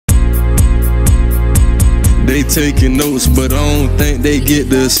they taking notes, but I don't think they get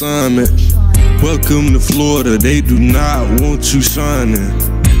the assignment. Welcome to Florida, they do not want you shining.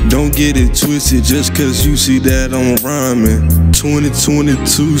 Don't get it twisted just cause you see that I'm rhyming.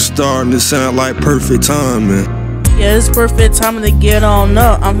 2022 starting to sound like perfect timing. Yeah, it's perfect timing to get on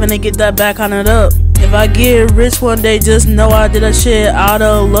up. I'm finna get that back on it up. If I get rich one day, just know I did that shit out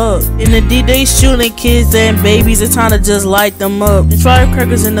of luck. In the D, they shooting kids and babies, it's time to just light them up. They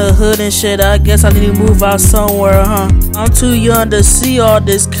firecrackers in the hood and shit, I guess I need to move out somewhere, huh? I'm too young to see all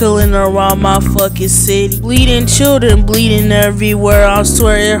this killing around my fucking city. Bleeding children, bleeding everywhere, I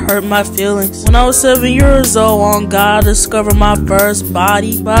swear it hurt my feelings. When I was 7 years old, on God, I discovered my first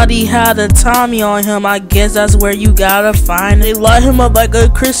body. Body had a Tommy on him, I guess that's where you gotta find it. They light him up like a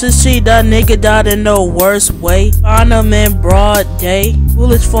Christmas tree, that nigga died in the worst way. Find him in broad day,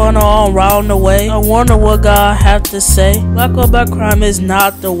 bullets falling all around the way. I wonder what God have to say. Black on black crime is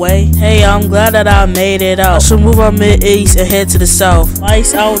not the way. Hey, I'm glad that I made it out. I should move up mid-east and head to the south.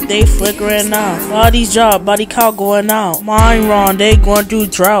 Lights out, they flickering out. Bodies drop, body count going out. Mine wrong, they going through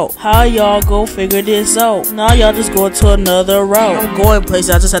drought. How y'all go figure this out? Now y'all just going to another route. I'm going places,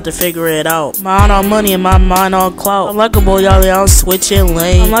 I just have to figure it out. Mine on money and my mind on clout. I'm like a boy, y'all, I'm switching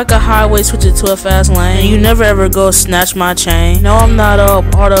lanes. I'm like a highway switching to a fast lane. And you never ever go snatch my chain. No, I'm not a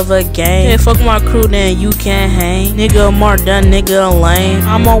part of a game. Hey, fuck my crew, then you can't hang. Nigga mark that nigga lame.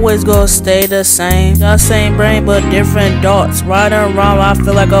 I'm always gonna stay the same. Got same brain but different thoughts. Riding around, I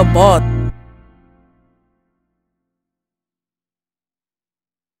feel like a boss.